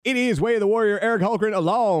It is Way of the Warrior, Eric Hulkran,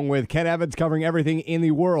 along with Ken Evans, covering everything in the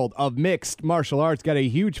world of mixed martial arts. Got a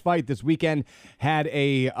huge fight this weekend. Had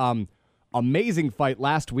a amazing fight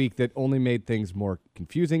last week that only made things more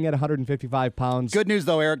confusing at 155 pounds. Good news,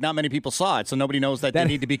 though, Eric. Not many people saw it, so nobody knows that they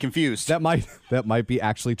need to be confused. That might be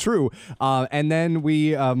actually true. And then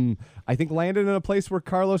we, I think, landed in a place where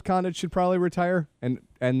Carlos Condit should probably retire.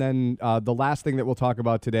 And then the last thing that we'll talk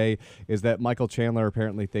about today is that Michael Chandler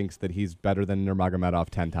apparently thinks that he's better than Nurmagomedov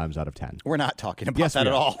 10 times out of 10. We're not talking about that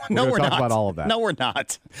at all. No, we're not. Talk about all of that. No, we're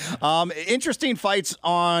not. Interesting fights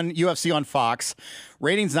on UFC on Fox.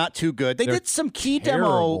 Ratings not too good. They did some key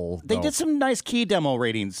demo. They did some nice key demo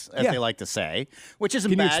ratings, as they like to say, which isn't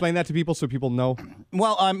bad. Can you explain that to people so people know?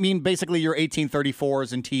 Well, I mean, basically your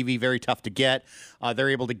 1834s in TV, very tough to get. They're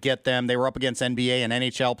able to get them. They were up against NBA and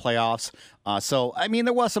NHL playoffs. So, I mean,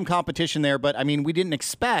 there was some competition there, but, I mean, we didn't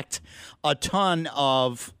expect a ton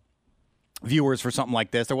of viewers for something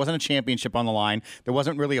like this. There wasn't a championship on the line. There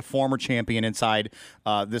wasn't really a former champion inside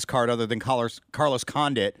this card other than Carlos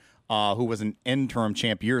Condit, who was an interim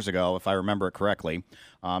champ years ago, if I remember it correctly.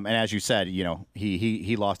 And as you said, you know,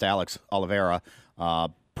 he lost to Alex Oliveira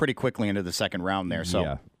pretty quickly into the second round there. So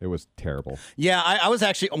yeah, it was terrible. Yeah, I was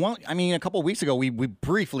actually, well, I mean, a couple of weeks ago, we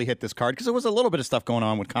briefly hit this card because there was a little bit of stuff going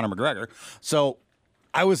on with Conor McGregor. So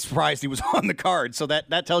I was surprised he was on the card. So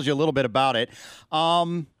that tells you a little bit about it.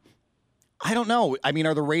 I don't know. I mean,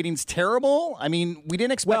 are the ratings terrible? I mean, we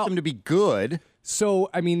didn't expect them to be good. So,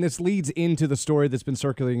 I mean, this leads into the story that's been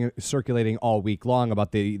circulating all week long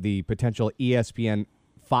about the potential ESPN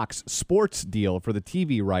Fox Sports deal for the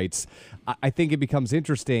TV rights. I think it becomes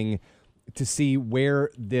interesting to see where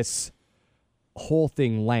this whole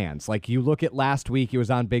thing lands. Like, you look at last week, it was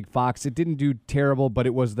on Big Fox. It didn't do terrible, but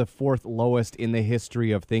it was the fourth lowest in the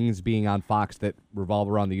history of things being on Fox that revolve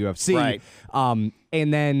around the UFC. Right.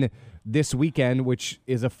 And then this weekend, which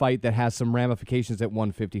is a fight that has some ramifications at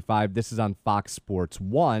 155. This is on Fox Sports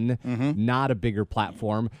 1, not a bigger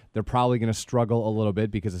platform. They're probably going to struggle a little bit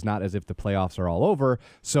because it's not as if the playoffs are all over.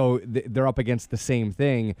 So they're up against the same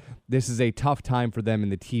thing. This is a tough time for them in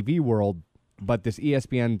the TV world, but this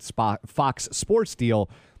ESPN Fox Sports deal,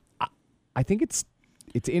 I think it's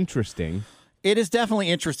interesting. It is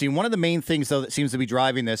definitely interesting. One of the main things, though, that seems to be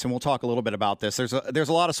driving this, and we'll talk a little bit about this, there's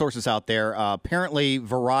a lot of sources out there. Apparently,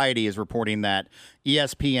 Variety is reporting that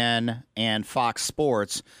ESPN and Fox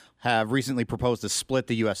Sports have recently proposed to split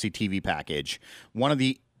the UFC TV package. One of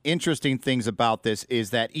the interesting things about this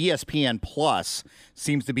is that ESPN Plus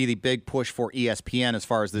seems to be the big push for ESPN as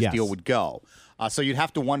far as this deal would go. So you'd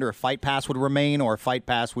have to wonder if Fight Pass would remain or if Fight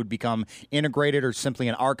Pass would become integrated or simply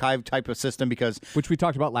an archive type of system because... Which we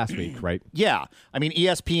talked about last week, right? Yeah. I mean,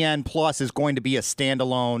 ESPN Plus is going to be a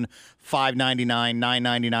standalone $5.99,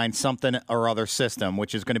 $9.99 something or other system,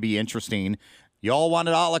 which is going to be interesting. You all want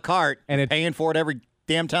it a la carte and paying for it every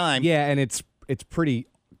damn time. Yeah, and it's pretty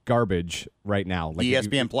garbage right now. Like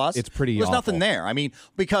ESPN Plus? It's pretty There's awful. nothing there. I mean,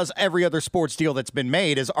 because every other sports deal that's been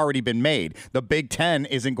made has already been made. The Big Ten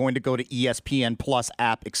isn't going to go to ESPN Plus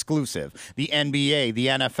app exclusive. The NBA, the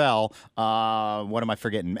NFL, what am I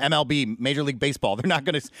forgetting? MLB, Major League Baseball. They're not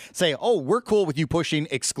going to say, oh, we're cool with you pushing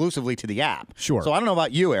exclusively to the app. Sure. So I don't know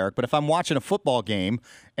about you, Eric, but if I'm watching a football game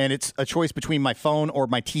and it's a choice between my phone or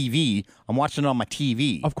my TV, I'm watching it on my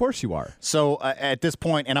TV. Of course you are. So at this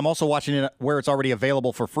point, and I'm also watching it where it's already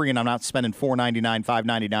available for free, and I'm not spending $4.99,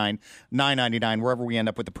 $5.99, $9.99, wherever we end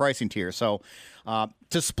up with the pricing tier. So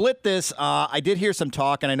to split this, I did hear some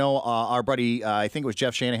talk, and I know our buddy, I think it was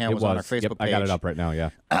Jeff Shanahan, was on our Facebook page. I got it up right now,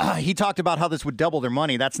 yeah. He talked about how this would double their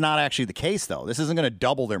money. That's not actually the case, though. This isn't going to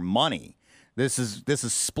double their money. This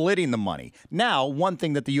is splitting the money. Now, one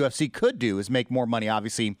thing that the UFC could do is make more money,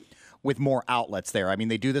 obviously, with more outlets there. I mean,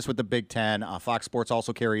 they do this with the Big Ten. Fox Sports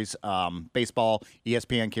also carries baseball.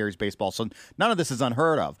 ESPN carries baseball. So none of this is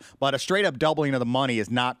unheard of. But a straight-up doubling of the money is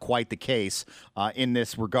not quite the case in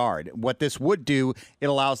this regard. What this would do, it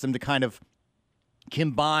allows them to kind of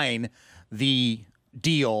combine the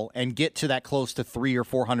deal and get to that close to $300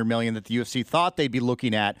 or $400 million that the UFC thought they'd be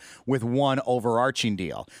looking at with one overarching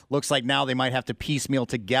deal. Looks like now they might have to piecemeal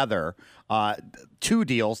together two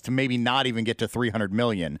deals to maybe not even get to $300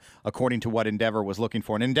 million, according to what Endeavor was looking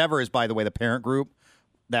for. And Endeavor is, by the way, the parent group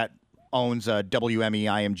that owns WME,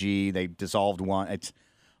 IMG. They dissolved one. It's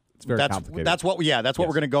very complicated. That's what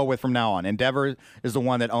we're going to go with from now on. Endeavor is the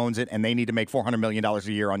one that owns it, and they need to make $400 million a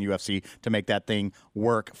year on UFC to make that thing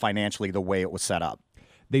work financially the way it was set up.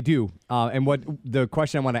 They do. And what the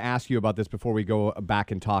question I want to ask you about this before we go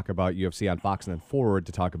back and talk about UFC on Fox and then forward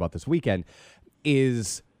to talk about this weekend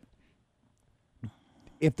is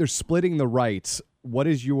if they're splitting the rights, what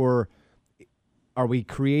is your are we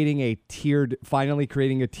finally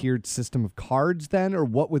creating a tiered system of cards then, or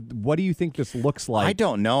what do you think this looks like? I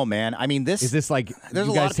don't know, man. I mean, is this like there's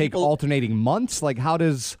you a lot guys of take people, alternating months? Like, how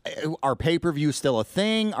does are pay-per-view still a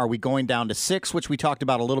thing? Are we going down to 6, which we talked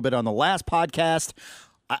about a little bit on the last podcast?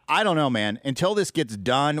 I don't know, man. Until this gets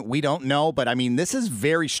done, we don't know. But, I mean, this is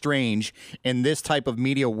very strange in this type of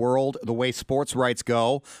media world, the way sports rights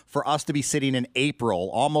go, for us to be sitting in April,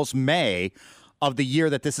 almost May, of the year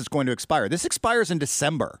that this is going to expire. This expires in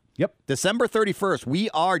December. Yep. December 31st. We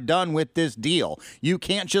are done with this deal. You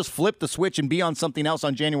can't just flip the switch and be on something else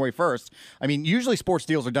on January 1st. I mean, usually sports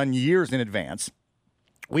deals are done years in advance.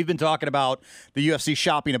 We've been talking about the UFC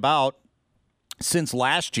shopping about since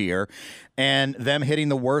last year and them hitting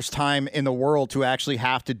the worst time in the world to actually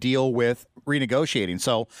have to deal with renegotiating.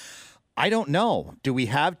 So I don't know. Do we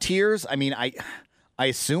have tiers? I mean, I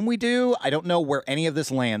assume we do. I don't know where any of this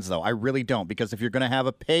lands, though. I really don't, because if you're going to have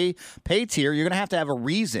a pay tier, you're going to have a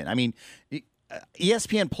reason. I mean,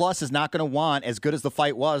 ESPN Plus is not going to want, as good as the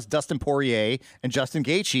fight was, Dustin Poirier and Justin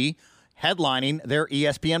Gaethje headlining their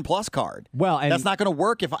ESPN Plus card. Well, and that's not going to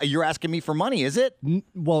work if you're asking me for money, is it?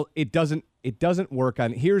 Well, it doesn't work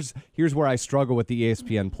on here's where I struggle with the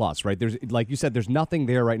ESPN Plus, right? There's, like you said, there's nothing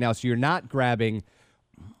there right now, so you're not grabbing.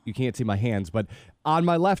 You can't see my hands, but on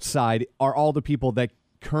my left side are all the people that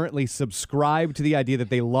currently subscribe to the idea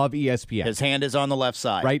that they love ESPN. His hand is on the left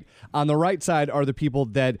side. Right? On the right side are the people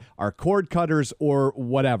that are cord cutters or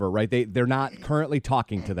whatever, right? They're not currently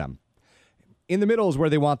talking to them. In the middle is where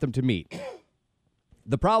they want them to meet.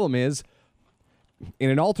 The problem is, in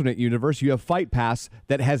an alternate universe, you have Fight Pass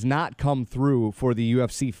that has not come through for the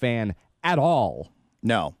UFC fan at all.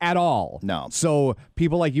 No. At all. No. So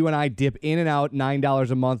people like you and I dip in and out $9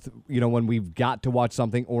 a month, when we've got to watch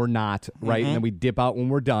something or not, right? And then we dip out when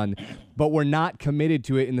we're done. But we're not committed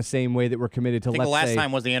to it in the same way that we're committed to, I think the last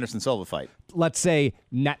time was the Anderson Silva fight. Let's say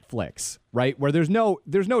Netflix, right? Where there's no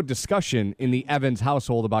discussion in the Evans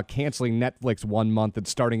household about canceling Netflix 1 month and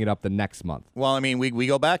starting it up the next month. Well, I mean, we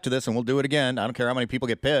go back to this and we'll do it again. I don't care how many people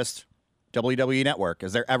get pissed. WWE Network.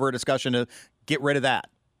 Is there ever a discussion to get rid of that?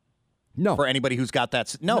 No. For anybody who's got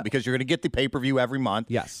that. No, because you're going to get the pay-per-view every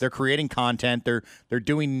month. Yes. They're creating content. They're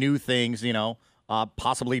doing new things,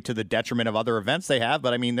 possibly to the detriment of other events they have.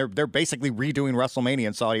 But, I mean, they're basically redoing WrestleMania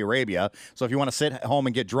in Saudi Arabia. So if you want to sit at home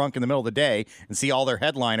and get drunk in the middle of the day and see all their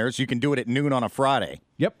headliners, you can do it at noon on a Friday.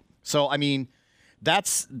 Yep. So, I mean,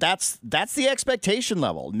 that's the expectation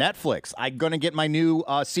level. Netflix, I'm going to get my new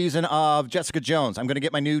season of Jessica Jones. I'm going to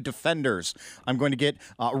get my new Defenders. I'm going to get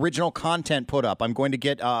original content put up. I'm going to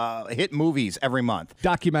get hit movies every month.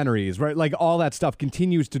 Documentaries, right? Like all that stuff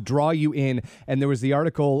continues to draw you in. And there was the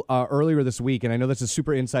article earlier this week, and I know this is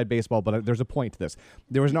super inside baseball, but there's a point to this.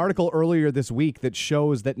 There was an article earlier this week that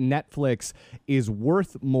shows that Netflix is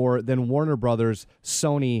worth more than Warner Brothers,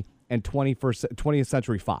 Sony, and 20th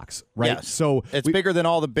Century Fox, right? Yes. So it's bigger than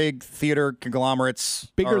all the big theater conglomerates.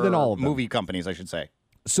 Bigger than all of them. Movie companies, I should say.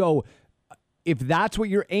 So if that's what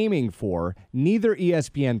you're aiming for, neither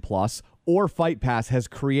ESPN Plus or Fight Pass has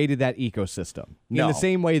created that ecosystem. No. In the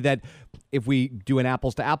same way that if we do an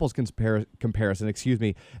apples to apples comparison,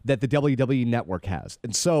 that the WWE Network has.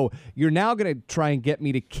 And so you're now going to try and get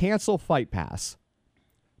me to cancel Fight Pass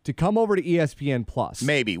to come over to ESPN Plus.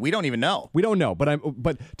 Maybe. We don't even know. We don't know, but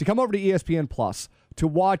to come over to ESPN Plus to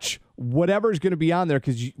watch whatever's going to be on there,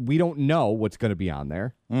 because we don't know what's going to be on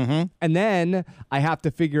there. Mm-hmm. And then I have to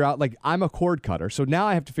figure out, like, I'm a cord cutter, so now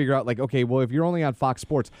I have to figure out, like, okay, well, if you're only on Fox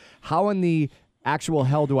Sports, how in the actual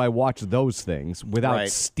hell do I watch those things without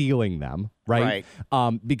stealing them, right?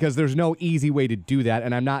 Because there's no easy way to do that,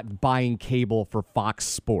 and I'm not buying cable for Fox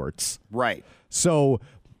Sports. Right. So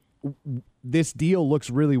this deal looks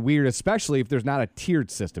really weird, especially if there's not a tiered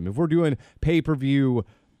system. If we're doing pay-per-view,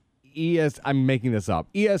 I'm making this up,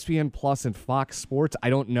 ESPN Plus and Fox Sports, I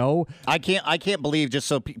don't know. I can't believe, just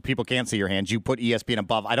so people can't see your hands, you put ESPN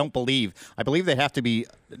above. I believe they have to be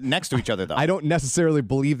next to each other, though. I don't necessarily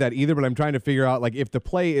believe that either, but I'm trying to figure out, like, if the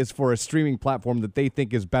play is for a streaming platform that they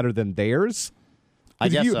think is better than theirs. I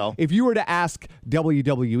guess so. If you were to ask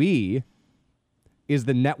WWE, is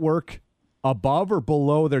the network above or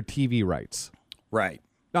below their TV rights? Right.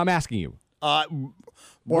 No, I'm asking you.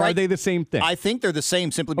 Or are they the same thing? I think they're the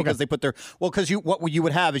same simply because they put because what you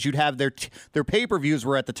would have is you'd have their pay-per-views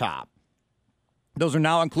were at the top. Those are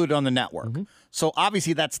now included on the network. Mm-hmm. So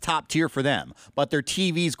obviously that's top tier for them. But their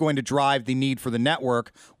TV is going to drive the need for the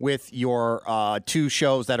network with your two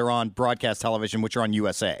shows that are on broadcast television, which are on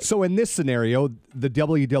USA. So in this scenario, the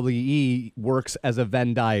WWE works as a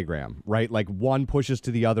Venn diagram, right? Like one pushes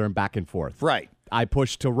to the other and back and forth. Right. I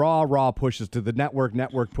push to Raw, Raw pushes to the network,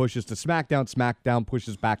 network pushes to SmackDown, SmackDown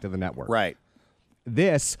pushes back to the network. Right.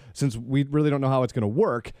 this, since we really don't know how it's going to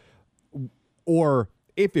work, or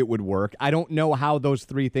if it would work, I don't know how those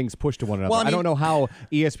three things push to one another. Well, I mean, don't know how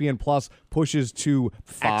ESPN Plus pushes to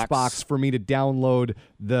Fox. Xbox for me to download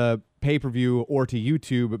the pay-per-view, or to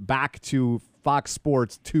YouTube, back to Fox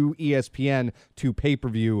Sports, to ESPN, to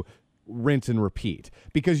pay-per-view, rinse and repeat.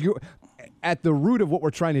 Because you, at the root of what we're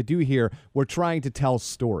trying to do here, we're trying to tell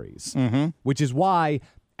stories, which is why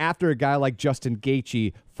after a guy like Justin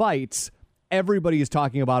Gaethje fights, everybody is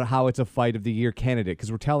talking about how it's a fight of the year candidate,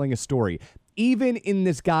 because we're telling a story. Even in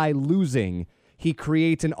this guy losing, he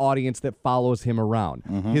creates an audience that follows him around.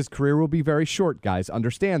 His career will be very short, guys.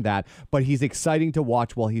 Understand that. But he's exciting to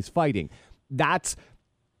watch while he's fighting.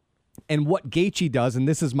 And what Gaethje does, and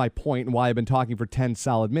this is my point and why I've been talking for 10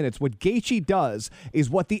 solid minutes, what Gaethje does is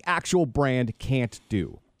what the actual brand can't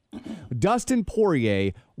do. Dustin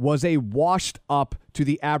Poirier was a washed up to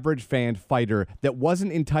the average fan fighter that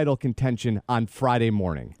wasn't in title contention on Friday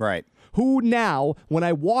morning. Right. Who now, when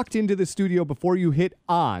I walked into the studio before you hit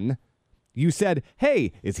on, you said,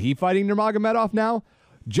 hey, is he fighting Nurmagomedov now?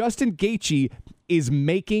 Justin Gaethje is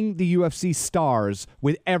making the UFC stars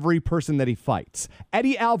with every person that he fights.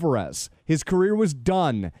 Eddie Alvarez, his career was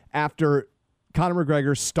done after Conor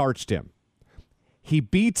McGregor starched him. He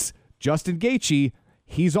beats Justin Gaethje.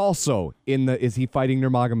 He's also in the, is he fighting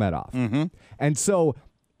Nurmagomedov? And so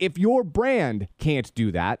if your brand can't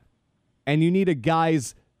do that, and you need a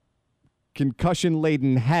guy's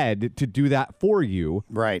concussion-laden head to do that for you,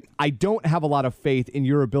 right? I don't have a lot of faith in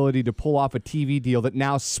your ability to pull off a TV deal that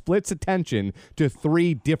now splits attention to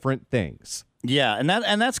three different things. Yeah, and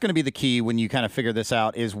that's going to be the key when you kind of figure this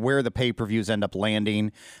out, is where the pay-per-views end up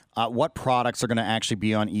landing, what products are going to actually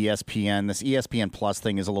be on ESPN. This ESPN Plus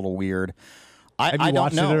thing is a little weird. Have you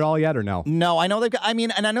watched it at all yet, or no? No, I know they've got,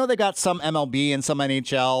 and I know they got some MLB and some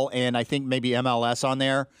NHL, and I think maybe MLS on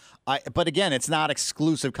there. But again, it's not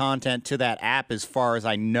exclusive content to that app as far as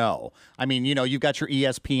I know. I mean, you've got your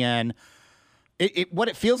ESPN. What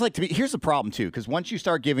it feels like to me, here's the problem too, because once you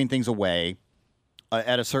start giving things away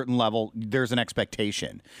at a certain level, there's an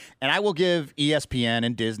expectation. And I will give ESPN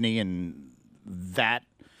and Disney and that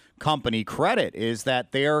company credit, is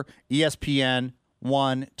that their ESPN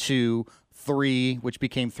 1, 2, 3, which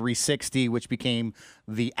became 360, which became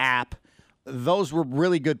the app, those were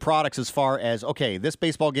really good products as far as, okay, this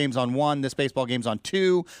baseball game's on 1, this baseball game's on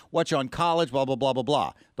 2, what's on college, blah, blah, blah, blah,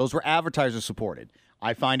 blah. Those were advertiser supported.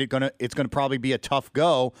 I find it's gonna probably be a tough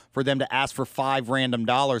go for them to ask for $5 random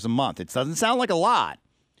a month. It doesn't sound like a lot,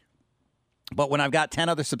 but when I've got 10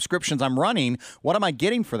 other subscriptions I'm running, what am I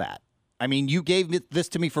getting for that? I mean, you gave this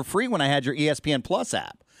to me for free when I had your ESPN Plus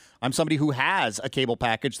app. I'm somebody who has a cable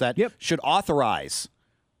package that should authorize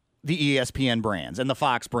the ESPN brands and the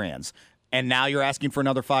Fox brands. And now you're asking for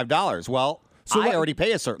another $5. Well, I already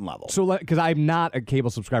pay a certain level. So, because I'm not a cable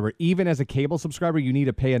subscriber. Even as a cable subscriber, you need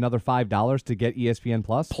to pay another $5 to get ESPN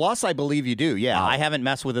Plus? Plus, I believe you do, yeah. Wow. I haven't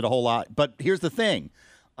messed with it a whole lot. But here's the thing.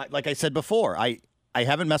 Like I said before, I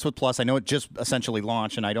haven't messed with Plus. I know it just essentially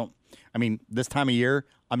launched, and this time of year,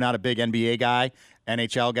 I'm not a big NBA guy,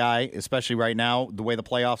 NHL guy, especially right now, the way the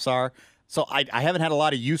playoffs are. So I haven't had a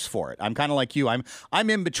lot of use for it. I'm kind of like you. I'm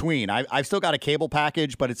in between. I've still got a cable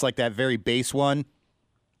package, but it's like that very base one.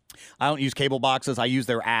 I don't use cable boxes. I use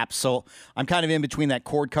their apps. So I'm kind of in between that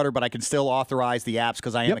cord cutter, but I can still authorize the apps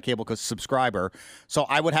because I am a cable subscriber. So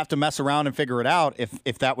I would have to mess around and figure it out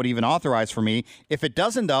if that would even authorize for me. If it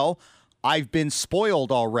doesn't, though, I've been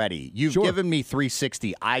spoiled already. You've given me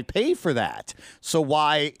 360. I pay for that. So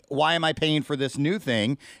why am I paying for this new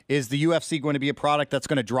thing? Is the UFC going to be a product that's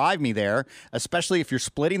going to drive me there, especially if you're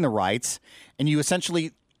splitting the rights and you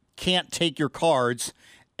essentially can't take your cards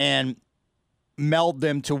and meld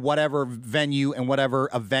them to whatever venue and whatever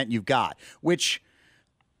event you've got, which,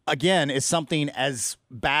 again, is something as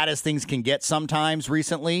bad as things can get sometimes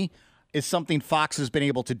recently, is something Fox has been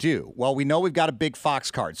able to do. Well, we know we've got a big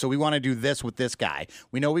Fox card, so we want to do this with this guy.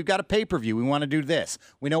 We know we've got a pay-per-view. We want to do this.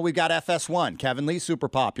 We know we've got FS1. Kevin Lee's super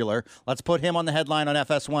popular. Let's put him on the headline on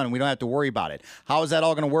FS1, and we don't have to worry about it. How is that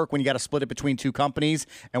all going to work when you got to split it between two companies,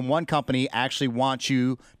 and one company actually wants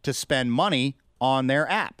you to spend money on their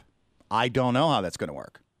app? I don't know how that's going to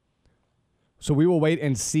work. So we will wait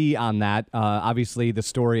and see on that. Obviously, the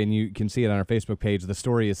story, and you can see it on our Facebook page, the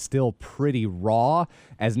story is still pretty raw,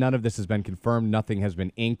 as none of this has been confirmed. Nothing has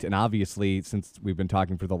been inked. And obviously, since we've been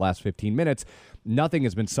talking for the last 15 minutes, nothing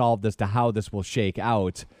has been solved as to how this will shake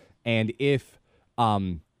out. And if,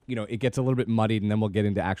 it gets a little bit muddied, and then we'll get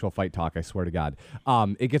into actual fight talk, I swear to God.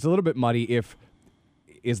 It gets a little bit muddy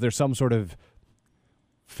is there some sort of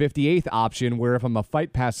 58th option where if I'm a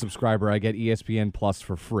Fight Pass subscriber, I get ESPN Plus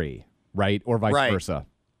for free? Right? Or vice versa.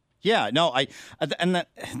 Yeah, no, and that,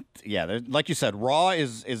 yeah, like you said, raw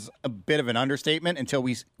is a bit of an understatement until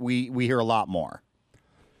we hear a lot more.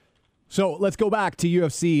 So let's go back to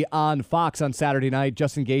UFC on Fox on Saturday night.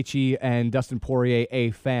 Justin Gaethje and Dustin Poirier,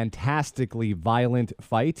 a fantastically violent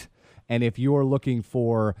fight. And if you're looking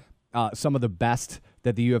for some of the best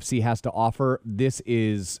that the UFC has to offer, this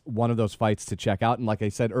is one of those fights to check out. And like I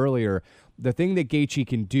said earlier, the thing that Gaethje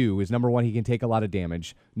can do is, number one, he can take a lot of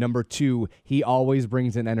damage. Number two, he always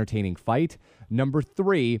brings an entertaining fight. Number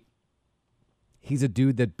three, he's a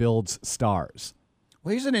dude that builds stars.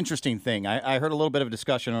 Well, here's an interesting thing. I heard a little bit of a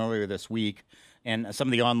discussion earlier this week and some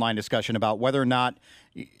of the online discussion about whether or not,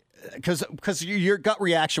 because your gut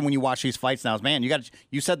reaction when you watch these fights now is, man,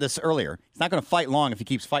 you said this earlier, he's not going to fight long if he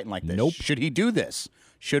keeps fighting like this. Nope. Should he do this?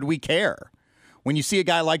 Should we care? When you see a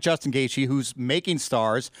guy like Justin Gaethje who's making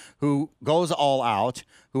stars, who goes all out,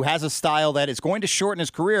 who has a style that is going to shorten his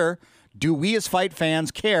career, do we as fight fans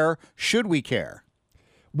care? Should we care?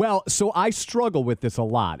 Well, so I struggle with this a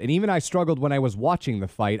lot. And even I struggled when I was watching the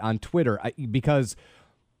fight on Twitter because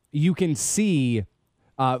you can see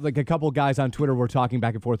like a couple guys on Twitter were talking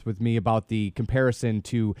back and forth with me about the comparison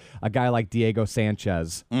to a guy like Diego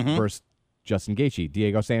Sanchez versus Justin Gaethje.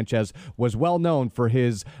 Diego Sanchez was well known for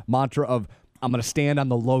his mantra of, I'm going to stand on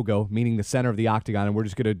the logo, meaning the center of the octagon, and we're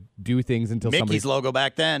just going to do things until Mickey's logo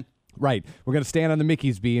back then. Right. We're going to stand on the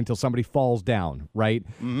Mickey's B until somebody falls down, right?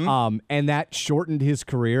 And that shortened his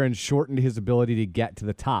career and shortened his ability to get to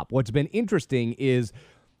the top. What's been interesting is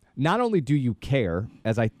not only do you care,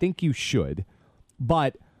 as I think you should,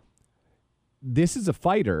 but this is a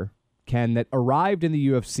fighter, Ken, that arrived in the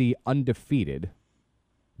UFC undefeated,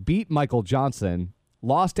 beat Michael Johnson,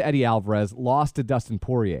 lost to Eddie Alvarez, lost to Dustin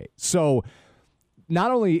Poirier. So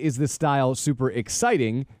not only is this style super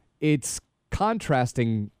exciting, it's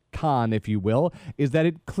contrasting con, if you will, is that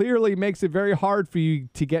it clearly makes it very hard for you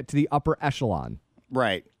to get to the upper echelon.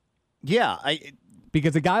 Right. Yeah.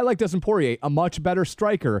 Because a guy like Dustin Poirier, a much better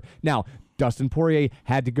striker. Now, Dustin Poirier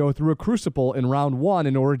had to go through a crucible in round one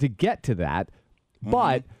in order to get to that.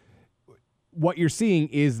 But what you're seeing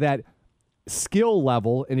is that skill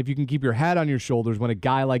level, and if you can keep your head on your shoulders when a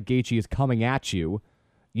guy like Gaethje is coming at you,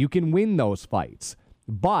 you can win those fights.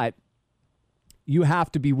 But you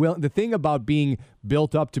have to be willing. The thing about being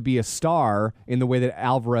built up to be a star in the way that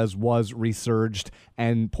Alvarez was resurged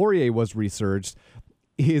and Poirier was resurged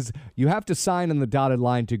is you have to sign on the dotted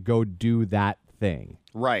line to go do that thing.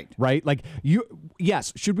 Right. Right? Like,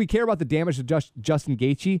 yes, should we care about the damage to Justin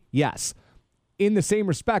Gaethje? Yes. In the same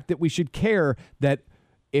respect that we should care that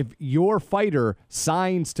if your fighter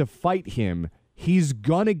signs to fight him, he's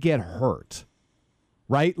going to get hurt.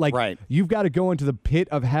 Right? Like, You've got to go into the pit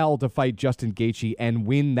of hell to fight Justin Gaethje and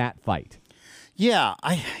win that fight. Yeah,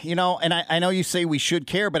 I know you say we should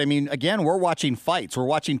care, but I mean, again, we're watching fights. We're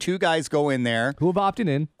watching two guys go in there who've opted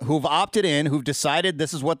in, who've decided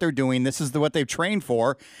this is what they're doing, this is what they've trained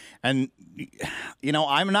for, and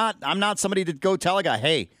I'm not somebody to go tell a guy,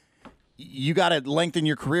 hey, you got to lengthen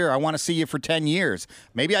your career. I want to see you for 10 years.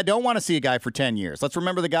 Maybe I don't want to see a guy for 10 years. Let's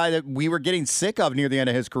remember the guy that we were getting sick of near the end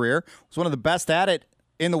of his career was one of the best at it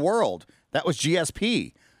in the world. That was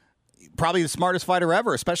GSP. Probably the smartest fighter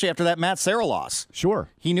ever, especially after that Matt Serra loss. Sure.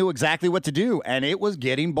 He knew exactly what to do, and it was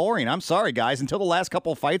getting boring. I'm sorry, guys. Until the last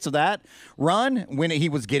couple of fights of that run, when he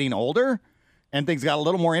was getting older and things got a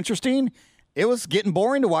little more interesting, it was getting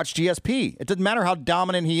boring to watch GSP. It doesn't matter how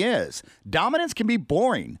dominant he is. Dominance can be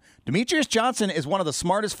boring. Demetrius Johnson is one of the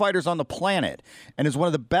smartest fighters on the planet and is one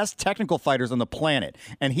of the best technical fighters on the planet.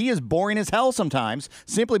 And he is boring as hell sometimes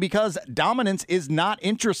simply because dominance is not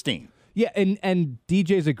interesting. Yeah, and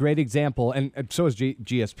DJ's a great example, and so is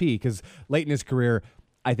GSP, because late in his career,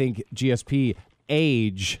 I think GSP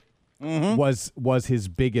age was his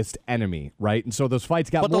biggest enemy, right? And so those fights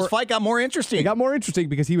got those fights got more interesting. They got more interesting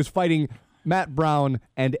because he was fighting Matt Brown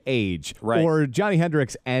and age, right, or Johnny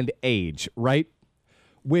Hendricks and age, right?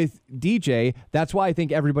 With DJ, that's why I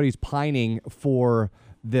think everybody's pining for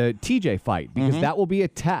the TJ fight, because that will be a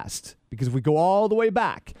test. Because if we go all the way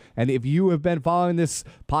back, and if you have been following this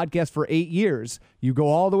podcast for 8 years, you go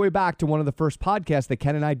all the way back to one of the first podcasts that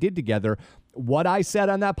Ken and I did together. What I said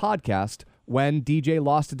on that podcast when DJ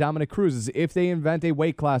lost to Dominic Cruz is if they invent a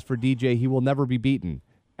weight class for DJ, he will never be beaten.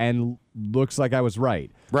 And looks like I was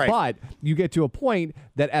right. But you get to a point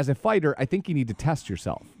that as a fighter, I think you need to test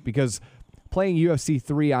yourself, because playing UFC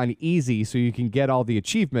 3 on easy so you can get all the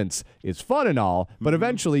achievements is fun and all, but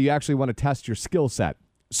eventually you actually want to test your skill set.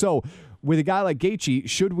 So with a guy like Gaethje,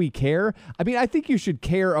 should we care? I mean, I think you should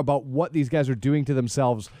care about what these guys are doing to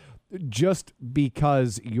themselves just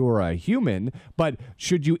because you're a human, but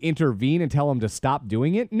should you intervene and tell him to stop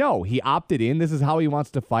doing it? No, he opted in. This is how he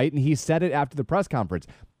wants to fight, and he said it after the press conference.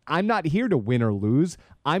 I'm not here to win or lose.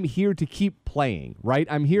 I'm here to keep playing, right?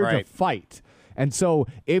 I'm here to fight. And so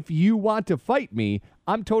if you want to fight me,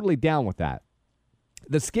 I'm totally down with that.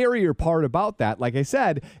 The scarier part about that, like I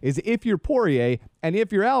said, is if you're Poirier and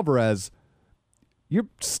if you're Alvarez, you're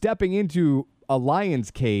stepping into a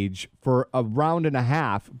lion's cage for a round and a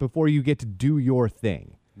half before you get to do your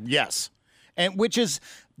thing. Yes. And which is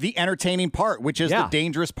the entertaining part, which is the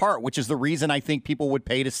dangerous part, which is the reason I think people would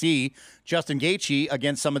pay to see Justin Gaethje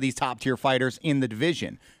against some of these top-tier fighters in the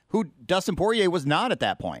division, who Dustin Poirier was not at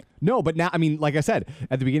that point. No, but now, I mean, like I said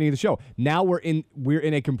at the beginning of the show, now we're in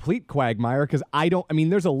a complete quagmire because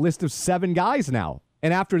there's a list of 7 guys now.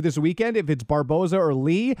 And after this weekend, if it's Barboza or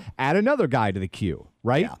Lee, add another guy to the queue,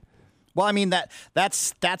 right? Yeah. Well, I mean,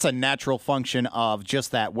 that's a natural function of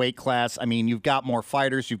just that weight class. I mean, you've got more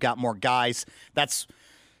fighters, you've got more guys. That's,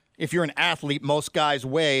 if you're an athlete, most guys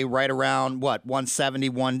weigh right around, 170,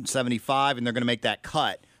 175, and they're going to make that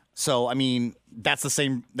cut. So, I mean, that's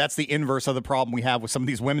the inverse of the problem we have with some of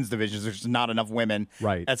these women's divisions. There's not enough women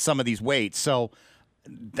at some of these weights. So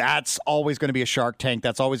that's always going to be a shark tank.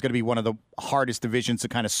 That's always going to be one of the hardest divisions to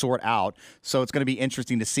kind of sort out. So it's going to be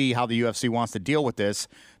interesting to see how the UFC wants to deal with this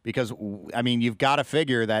because, I mean, you've got to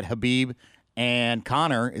figure that Khabib and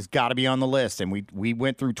Conor has got to be on the list. And we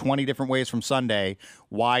went through 20 different ways from Sunday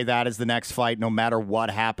why that is the next fight, no matter what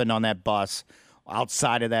happened on that bus,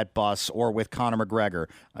 outside of that bus, or with Conor McGregor.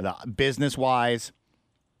 Business-wise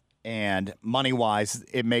and money-wise,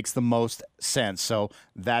 it makes the most sense. So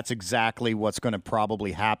that's exactly what's going to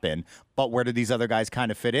probably happen. But where do these other guys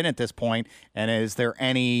kind of fit in at this point? And is there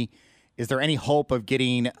any hope of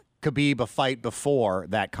getting Khabib a fight before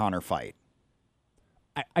that Conor fight?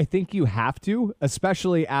 I think you have to,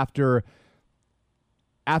 especially after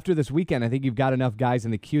this weekend. I think you've got enough guys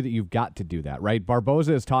in the queue that you've got to do that, right?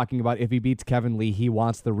 Barboza is talking about if he beats Kevin Lee, he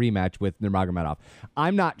wants the rematch with Nurmagomedov.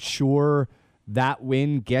 I'm not sure that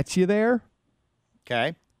win gets you there.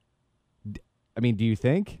 Okay. I mean, do you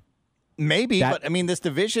think? Maybe, but I mean, this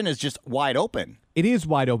division is just wide open. It is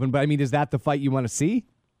wide open, but I mean, is that the fight you want to see?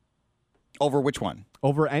 Over which one?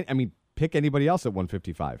 Pick anybody else at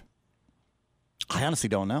 155. I honestly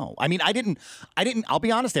don't know. I mean, I'll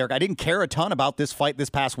be honest, Eric, I didn't care a ton about this fight this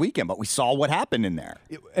past weekend, but we saw what happened in there.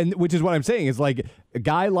 And which is what I'm saying is like a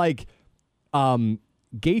guy like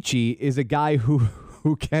Gaethje is a guy who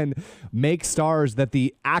can make stars that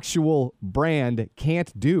the actual brand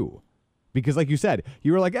can't do. Because like you said,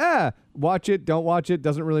 you were like, watch it, don't watch it,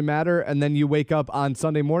 doesn't really matter. And then you wake up on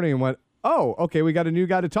Sunday morning and went, oh, okay, we got a new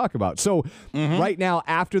guy to talk about. So right now,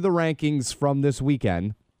 after the rankings from this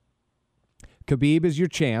weekend, Khabib is your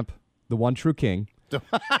champ, the one true king.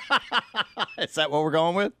 Is that what we're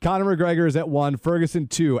going with? Conor McGregor is at 1, Ferguson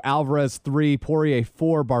 2, Alvarez 3, Poirier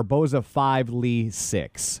 4, Barboza 5, Lee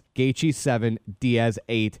 6, Gaethje 7, Diaz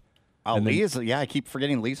 8. Oh, Lee is, I keep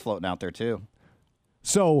forgetting Lee's floating out there too.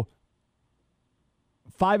 So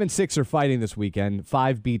 5 and 6 are fighting this weekend.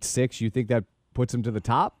 5 beats 6. You think that puts him to the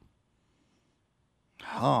top?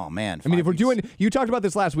 Oh, man. I mean, if we're doing, you talked about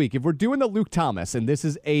this last week, if we're doing the Luke Thomas and this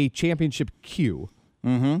is a championship queue,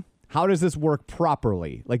 how does this work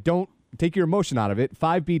properly? Like, don't take your emotion out of it.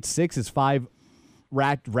 5 beats 6 is 5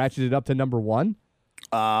 ratcheted up to number 1?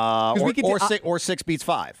 Or 6 beats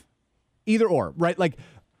 5. Either or, right? Like,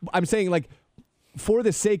 I'm saying, like, for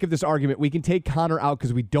the sake of this argument, we can take Conor out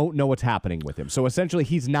because we don't know what's happening with him. So essentially,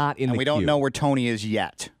 he's not in the queue. And we don't know where Tony is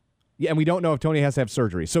yet. Yeah, and we don't know if Tony has to have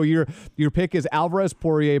surgery. So your pick is Alvarez,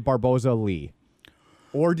 Poirier, Barboza, Lee.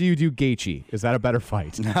 Or do you do Gaethje? Is that a better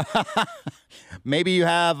fight? Maybe you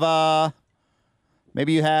have the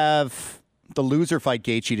loser fight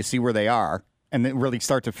Gaethje to see where they are and then really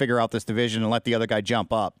start to figure out this division and let the other guy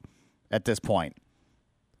jump up at this point.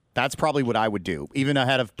 That's probably what I would do, even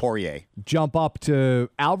ahead of Poirier. Jump up to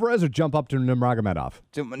Alvarez or jump up to Nurmagomedov?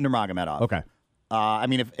 To Nurmagomedov. Okay. I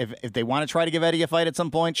mean, if they want to try to give Eddie a fight at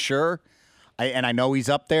some point, sure. I know he's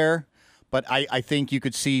up there, but I think you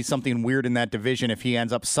could see something weird in that division if he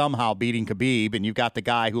ends up somehow beating Khabib, and you've got the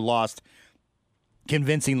guy who lost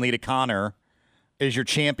convincingly to Conor is your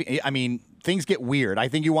champion. I mean, things get weird. I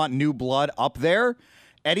think you want new blood up there.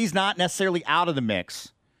 Eddie's not necessarily out of the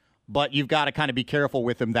mix, but you've got to kind of be careful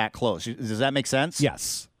with him that close. Does that make sense?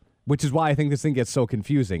 Yes, which is why I think this thing gets so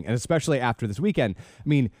confusing, and especially after this weekend. I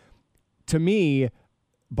mean, to me,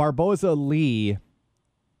 Barboza Lee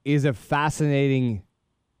is a fascinating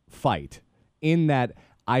fight in that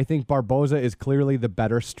I think Barboza is clearly the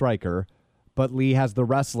better striker, but Lee has the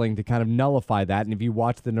wrestling to kind of nullify that. And if you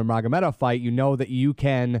watch the Nurmagomedov fight, you know that you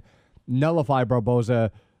can nullify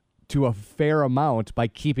Barboza to a fair amount by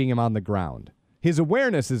keeping him on the ground. His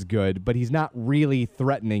awareness is good, but he's not really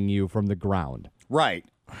threatening you from the ground. Right.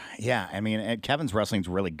 Yeah, I mean, and Kevin's wrestling's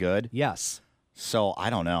really good. Yes. So I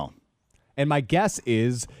don't know. And my guess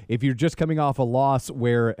is if you're just coming off a loss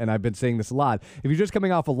where, and I've been saying this a lot, if you're just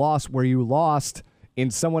coming off a loss where you lost in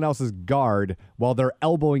someone else's guard while they're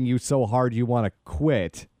elbowing you so hard you want to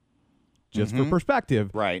quit, just for perspective,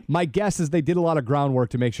 Right. my guess is they did a lot of groundwork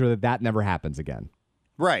to make sure that that never happens again.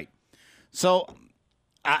 Right. So,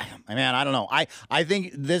 I don't know. I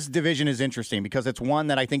think this division is interesting because it's one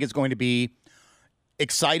that I think is going to be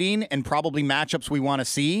exciting and probably matchups we want to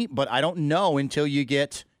see, but I don't know until you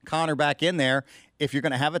get Conor back in there if you're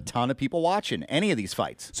going to have a ton of people watching any of these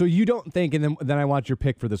fights. So you don't think, and then I want your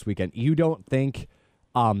pick for this weekend, you don't think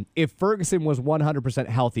if Ferguson was 100%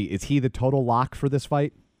 healthy, is he the total lock for this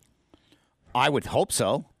fight? I would hope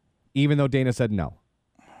so. Even though Dana said no.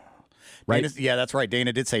 Right? Yeah, that's right.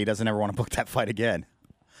 Dana did say he doesn't ever want to book that fight again.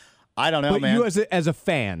 I don't know, But man. you as a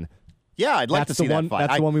fan, yeah, I'd like to that's see the one- that fight.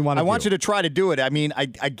 that's the one we wanna I want do. you to try to do it. I mean, I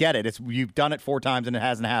get it. You've done it 4 times and it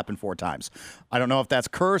hasn't happened 4 times. I don't know if that's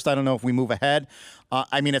cursed. I don't know if we move ahead.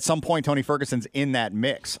 I mean, at some point, Tony Ferguson's in that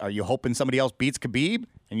mix. Are you hoping somebody else beats Khabib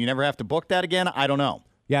and you never have to book that again? I don't know.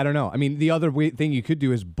 yeah, I don't know. I mean, the other thing you could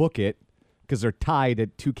do is book it because they're tied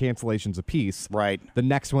at 2 cancellations apiece. Right. The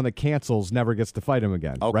next one that cancels never gets to fight him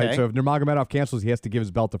again. Okay. Right. So if Nurmagomedov cancels, he has to give his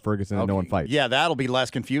belt to Ferguson and no one fights. Yeah, that'll be less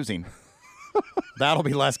confusing. That'll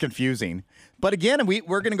be less confusing. But again,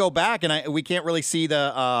 we're going to go back, and we can't really see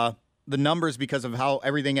the numbers because of how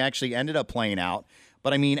everything actually ended up playing out.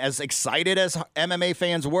 But I mean, as excited as MMA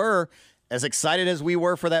fans were, as excited as we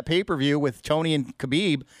were for that pay-per-view with Tony and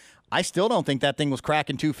Khabib, I still don't think that thing was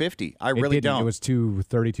cracking 250. I really didn't. don't. It was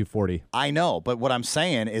 230, 240. I know, but what I'm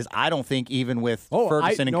saying is I don't think even with Oh,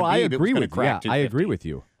 Ferguson and Khabib, I it was agree going to with crack yeah, I 250. agree with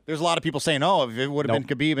you. There's a lot of people saying, oh, if it would have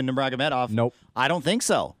been Khabib and Nurmagomedov. Nope. I don't think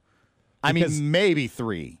so. I mean, maybe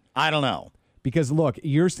 3. I don't know. Because look,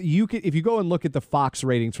 you can, if you go and look at the Fox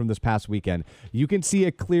ratings from this past weekend, you can see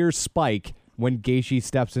a clear spike when Gaethje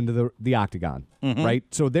steps into the octagon, right?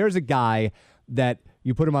 So there's a guy that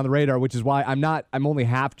you put him on the radar, which is why I'm only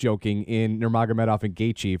half joking in Nurmagomedov and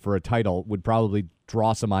Gaethje for a title would probably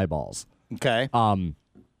draw some eyeballs. Okay.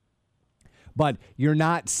 But you're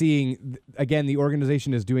not seeing, again, the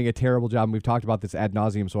organization is doing a terrible job, and we've talked about this ad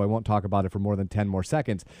nauseum, so I won't talk about it for more than 10 more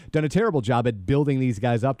seconds, done a terrible job at building these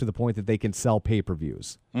guys up to the point that they can sell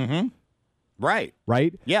pay-per-views. Right.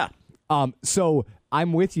 Right? Yeah. So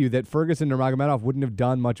I'm with you that Ferguson and Nurmagomedov wouldn't have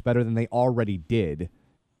done much better than they already did.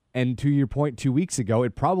 And to your point 2 weeks ago,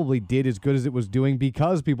 it probably did as good as it was doing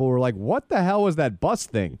because people were like, what the hell was that bus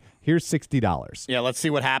thing? Here's $60. Yeah, let's see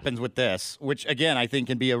what happens with this, which, again, I think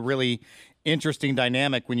can be a really interesting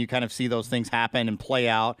dynamic when you kind of see those things happen and play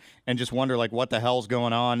out and just wonder, like, what the hell's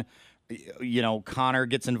going on? You know, Conor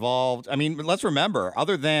gets involved. I mean, let's remember,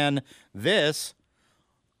 other than this,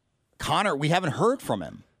 Conor, we haven't heard from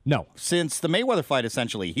him. No. Since the Mayweather fight,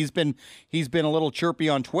 essentially. He's been a little chirpy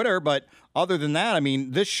on Twitter, but other than that, I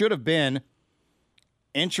mean, this should have been,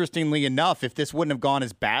 interestingly enough, if this wouldn't have gone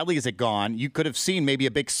as badly as it gone, you could have seen maybe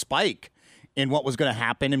a big spike in what was going to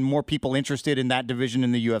happen and more people interested in that division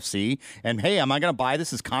in the UFC. And hey, am I going to buy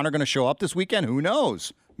this? Is Conor going to show up this weekend? Who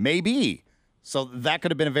knows? Maybe. So that could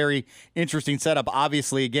have been a very interesting setup.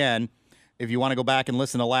 Obviously, again, if you want to go back and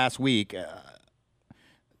listen to last week,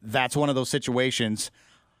 that's one of those situations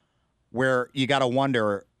where you got to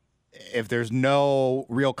wonder if there's no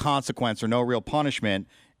real consequence or no real punishment,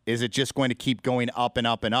 is it just going to keep going up and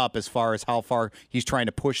up and up as far as how far he's trying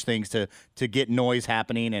to push things to get noise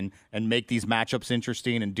happening and make these matchups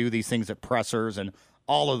interesting and do these things at pressers and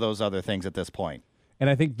all of those other things at this point? And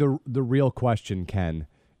I think the real question, Ken,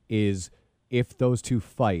 is if those two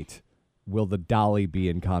fight, will the dolly be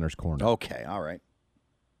in Conor's corner? Okay, all right.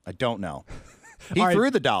 I don't know. He All right, threw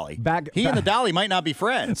the dolly. He and the dolly might not be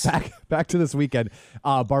friends. Back to this weekend.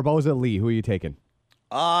 Barboza, Lee, who are you taking?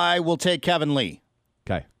 I will take Kevin Lee.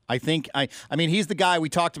 Okay. I think I mean he's the guy we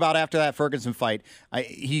talked about after that Ferguson fight.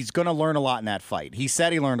 He's going to learn a lot in that fight. He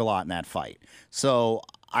said he learned a lot in that fight. So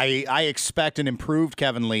I expect an improved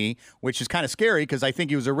Kevin Lee, which is kind of scary because I think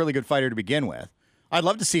he was a really good fighter to begin with. I'd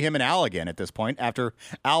love to see him and Al again at this point after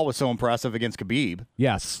Al was so impressive against Khabib.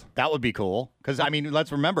 Yes. That would be cool because, I mean,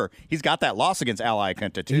 let's remember, he's got that loss against Al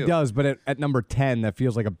Iaquinta, too. He does, but at number 10, that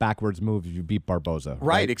feels like a backwards move if you beat Barboza.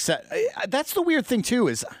 Right, except that's the weird thing, too,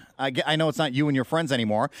 is I know it's not you and your friends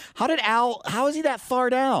anymore. How is he that far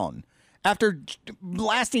down after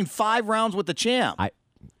lasting 5 rounds with the champ?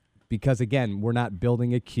 Because, again, we're not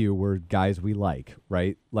building a queue. We're guys we like,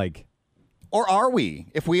 right? Like, Or are we?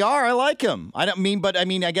 If we are, I like him. I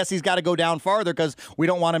guess he's got to go down farther because we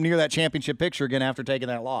don't want him near that championship picture again after taking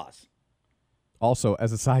that loss. Also,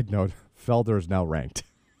 as a side note, Felder is now ranked.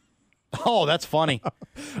 Oh, that's funny.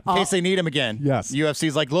 In case they need him again. Yes.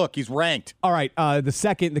 UFC's like, look, he's ranked. All right.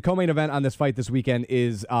 The co-main event on this fight this weekend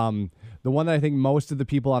is the one that I think most of the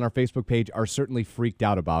people on our Facebook page are certainly freaked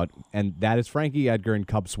out about, and that is Frankie Edgar and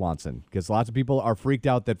Cub Swanson, because lots of people are freaked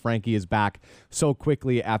out that Frankie is back so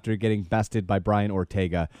quickly after getting bested by Brian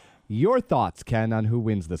Ortega. Your thoughts, Ken, on who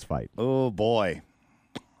wins this fight? Oh, boy.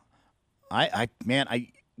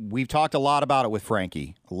 We've talked a lot about it with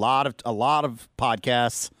Frankie. A lot of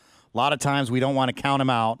podcasts. A lot of times we don't want to count him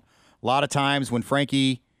out. A lot of times when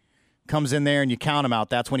Frankie comes in there and you count him out,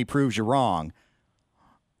 that's when he proves you wrong.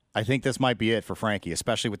 I think this might be it for Frankie,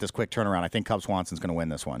 especially with this quick turnaround. I think Cub Swanson's going to win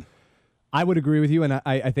this one. I would agree with you, and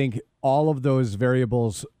I think all of those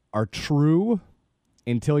variables are true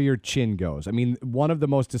until your chin goes. I mean, one of the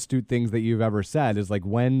most astute things that you've ever said is like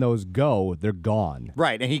when those go, they're gone.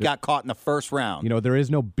 Right, and he got caught in the first round. You know, there is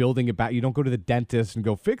no building it back. You don't go to the dentist and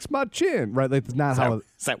go, fix my chin, right? Like, that's not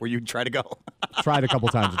Is that where you try to go? Tried a couple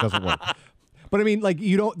times. It doesn't work. But I mean, like,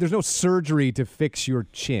 there's no surgery to fix your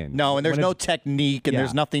chin. No, and there's no technique, and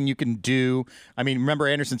there's nothing you can do. I mean, remember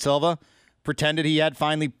Anderson Silva pretended he had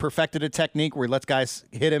finally perfected a technique where he lets guys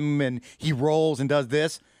hit him and he rolls and does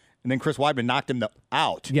this. And then Chris Weidman knocked him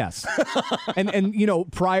out. Yes. and you know,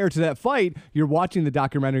 prior to that fight, you're watching the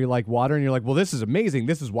documentary like water, and you're like, well, this is amazing.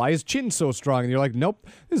 This is why his chin's so strong. And you're like, nope,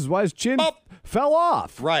 this is why his chin fell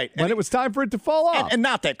off. Right. When it was time for it to fall off. And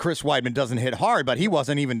not that Chris Weidman doesn't hit hard, but he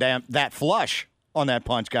wasn't even that flush on that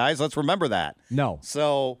punch, guys. Let's remember that. No.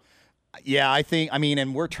 So, yeah,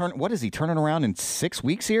 and what is he, turning around in 6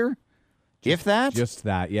 weeks here? If that? Just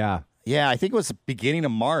that, yeah. Yeah, I think it was the beginning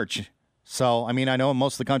of March. So, I mean, I know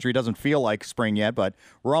most of the country doesn't feel like spring yet, but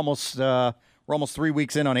we're almost 3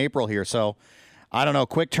 weeks in on April here. So, I don't know,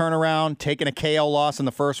 quick turnaround, taking a KO loss in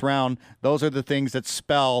the first round. Those are the things that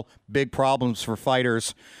spell big problems for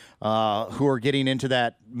fighters who are getting into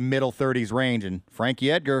that middle 30s range. And Frankie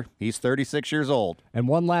Edgar, he's 36 years old. And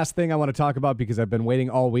one last thing I want to talk about, because I've been waiting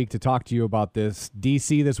all week to talk to you about this.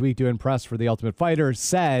 DC this week doing press for The Ultimate Fighter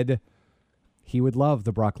said he would love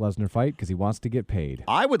the Brock Lesnar fight because he wants to get paid.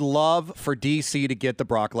 I would love for DC to get the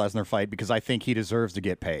Brock Lesnar fight because I think he deserves to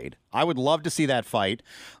get paid. I would love to see that fight.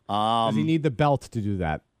 Does he need the belt to do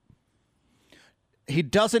that? He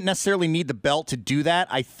doesn't necessarily need the belt to do that.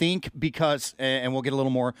 I think because, and we'll get a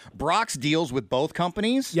little more, Brock's deals with both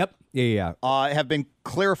companies Yep. Yeah. Have been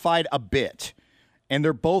clarified a bit. And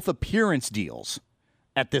they're both appearance deals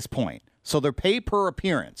at this point. So they're pay per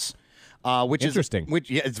appearance. Which interesting.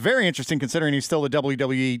 It's very interesting considering he's still the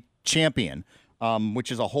WWE champion,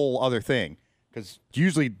 which is a whole other thing. Because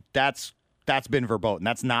usually that's been verboten.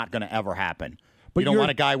 That's not going to ever happen. But you don't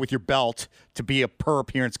want a guy with your belt to be a per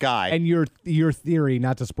appearance guy. And your theory,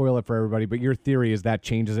 not to spoil it for everybody, but your theory is that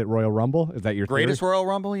changes at Royal Rumble? Is that your greatest theory? Royal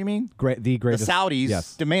Rumble, you mean? The greatest. The Saudis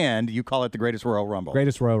yes. demand you call it the greatest Royal Rumble.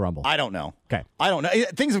 Greatest Royal Rumble. I don't know. Okay. I don't know.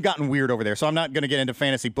 Things have gotten weird over there, so I'm not going to get into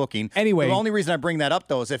fantasy booking. Anyway. The only reason I bring that up,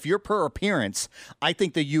 though, is if you're per appearance, I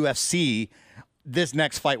think the UFC, this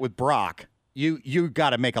next fight with Brock, you got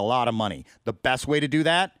to make a lot of money. The best way to do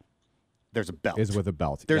that, there's a belt. Is with a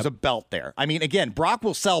belt. There's a belt there. I mean, again, Brock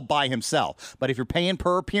will sell by himself, but if you're paying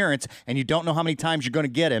per appearance and you don't know how many times you're going to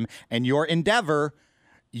get him, and your endeavor,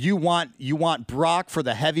 you want Brock for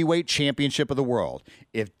the heavyweight championship of the world.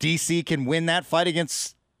 If DC can win that fight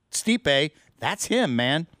against Stipe, that's him,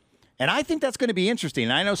 man. And I think that's going to be interesting.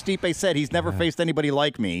 And I know Stipe said he's never faced anybody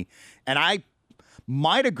like me, and I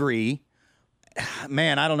might agree.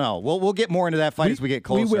 Man, I don't know. We'll get more into that fight as we get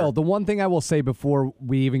closer. We will. The one thing I will say before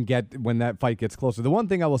we even get when that fight gets closer, the one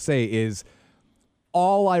thing I will say is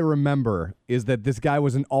all I remember is that this guy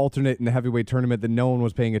was an alternate in the heavyweight tournament that no one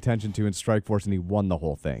was paying attention to in Strikeforce, and he won the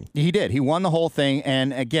whole thing. He did. He won the whole thing,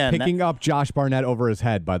 and again, picking up Josh Barnett over his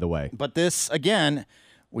head, by the way. But this, again,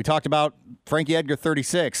 we talked about Frankie Edgar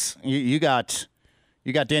 36. You got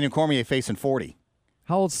Daniel Cormier facing 40.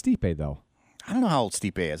 How old's Stipe, though? I don't know how old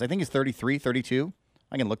Stipe is. I think he's 33, 32.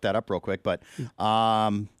 I can look that up real quick, but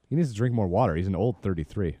he needs to drink more water. He's an old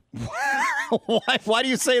 33. Why do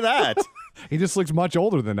you say that? He just looks much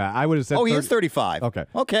older than that. I would have said. He is 35.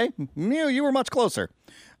 Okay. You were much closer.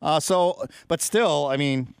 But still, I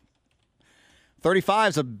mean, 35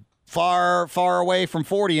 is a far away from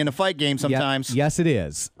 40 in a fight game sometimes. Yes, it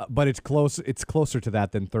is. But it's close. It's closer to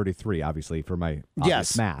that than 33, obviously, for my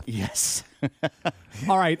obvious math. Yes.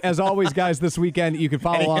 All right. As always, guys, this weekend you can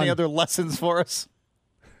follow any other lessons for us?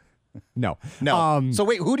 No. So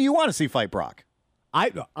wait, who do you want to see fight Brock?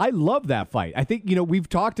 I love that fight. I think, we've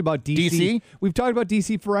talked about DC. We've talked about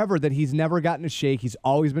DC forever, that he's never gotten a shake. He's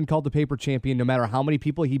always been called the paper champion, no matter how many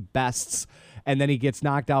people he bests, and then he gets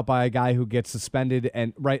knocked out by a guy who gets suspended.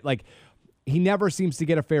 And right, like, he never seems to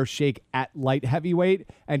get a fair shake at light heavyweight.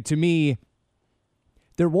 And to me,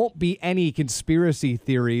 there won't be any conspiracy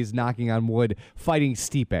theories, knocking on wood, fighting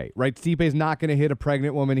Stipe, right? Stipe's not going to hit a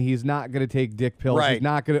pregnant woman. He's not going to take dick pills. Right. He's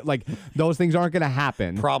not going to, like, those things aren't going to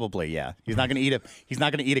happen. Probably, yeah. He's not going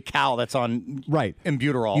to eat a cow that's on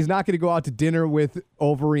Albuterol. He's not going to go out to dinner with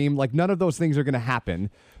Overeem. Like, none of those things are going to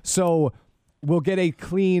happen. So we'll get a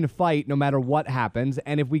clean fight no matter what happens.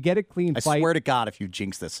 And if we get a clean fight, I swear to God, if you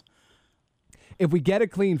jinx this. If we get a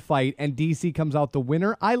clean fight and DC comes out the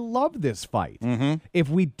winner, I love this fight. Mm-hmm. If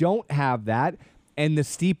we don't have that and the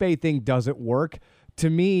Stipe thing doesn't work, to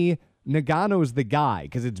me, Nagano's the guy,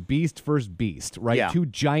 because it's beast versus beast, right? Yeah. Two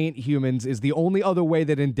giant humans is the only other way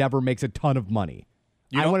that Endeavor makes a ton of money.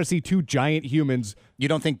 I want to see two giant humans. You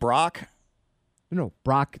don't think Brock? No,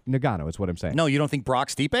 Brock Nagano is what I'm saying. No, you don't think Brock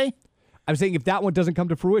Stipe? I'm saying if that one doesn't come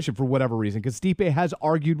to fruition for whatever reason, because Stipe has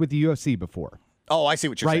argued with the UFC before. Oh, I see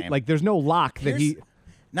what you're saying. Right? Like, there's no lock that he...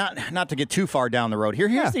 Not to get too far down the road.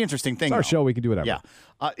 Here's the interesting thing. It's our show. We can do whatever.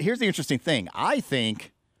 Yeah. Here's the interesting thing. I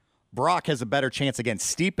think Brock has a better chance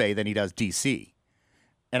against Stipe than he does DC.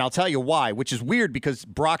 And I'll tell you why, which is weird because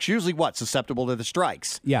Brock's usually, susceptible to the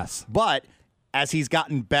strikes. Yes. But as he's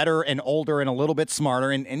gotten better and older and a little bit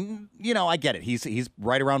smarter, and I get it. He's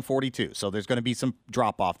right around 42, so there's going to be some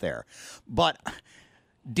drop-off there. But...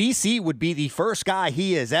 DC would be the first guy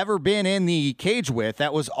he has ever been in the cage with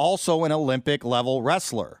that was also an Olympic-level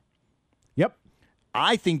wrestler. Yep.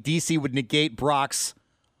 I think DC would negate Brock's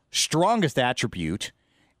strongest attribute,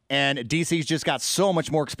 and DC's just got so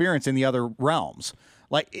much more experience in the other realms.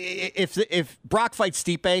 Like, if Brock fights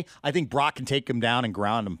Stipe, I think Brock can take him down and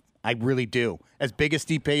ground him. I really do. As big as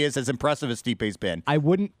Stipe is, as impressive as Stipe's been.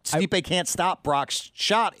 Stipe can't stop Brock's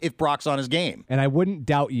shot if Brock's on his game. And I wouldn't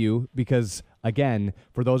doubt you because... Again,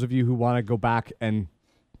 for those of you who want to go back and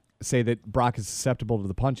say that Brock is susceptible to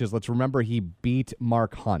the punches, let's remember he beat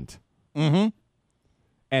Mark Hunt. Mm-hmm.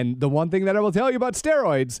 And the one thing that I will tell you about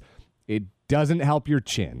steroids, it doesn't help your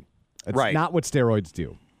chin. It's not what steroids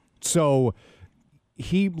do. So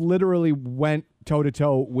he literally went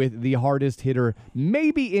toe-to-toe with the hardest hitter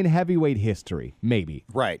maybe in heavyweight history. Maybe.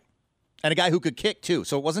 Right. And a guy who could kick, too.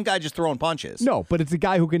 So it wasn't a guy just throwing punches. No, but it's a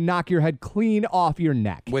guy who can knock your head clean off your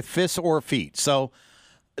neck. With fists or feet. So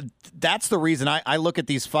that's the reason I look at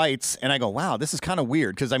these fights and I go, wow, this is kind of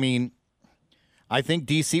weird. Because, I think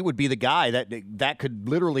DC would be the guy that could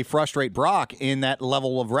literally frustrate Brock in that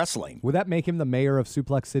level of wrestling. Would that make him the mayor of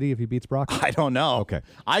Suplex City if he beats Brock? I don't know. Okay.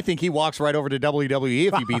 I think he walks right over to WWE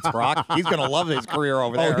if he beats Brock. He's going to love his career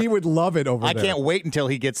over there. Oh, he would love it over there. I can't wait until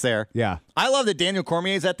he gets there. Yeah. I love that Daniel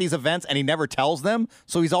Cormier's at these events and he never tells them,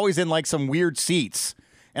 so he's always in like some weird seats.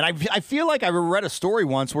 And I feel like I read a story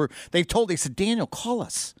once where they said, Daniel, call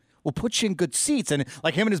us. We'll put you in good seats. And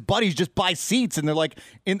like him and his buddies just buy seats. And they're like,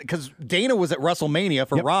 because Dana was at WrestleMania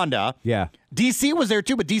for Ronda. Yeah. DC was there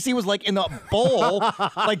too, but DC was like in the bowl,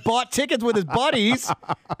 like bought tickets with his buddies.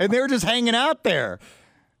 And they were just hanging out there.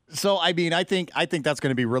 So, I think that's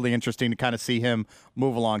going to be really interesting to kind of see him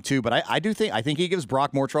move along too. But I think he gives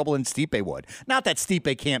Brock more trouble than Stipe would. Not that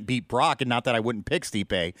Stipe can't beat Brock and not that I wouldn't pick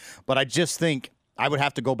Stipe, but I just think I would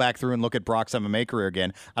have to go back through and look at Brock's MMA career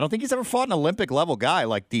again. I don't think he's ever fought an Olympic-level guy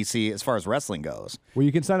like DC as far as wrestling goes. Well,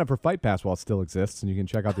 you can sign up for Fight Pass while it still exists, and you can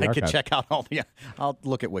check out the archive. I can check out all the... I'll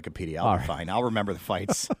look at Wikipedia. I'll be fine. I'll remember the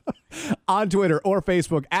fights. On Twitter or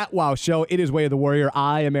Facebook, @Wow Show. It is Way of the Warrior.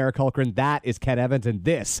 I am Eric Hulkran. That is Ken Evans, and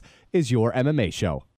this is your MMA show.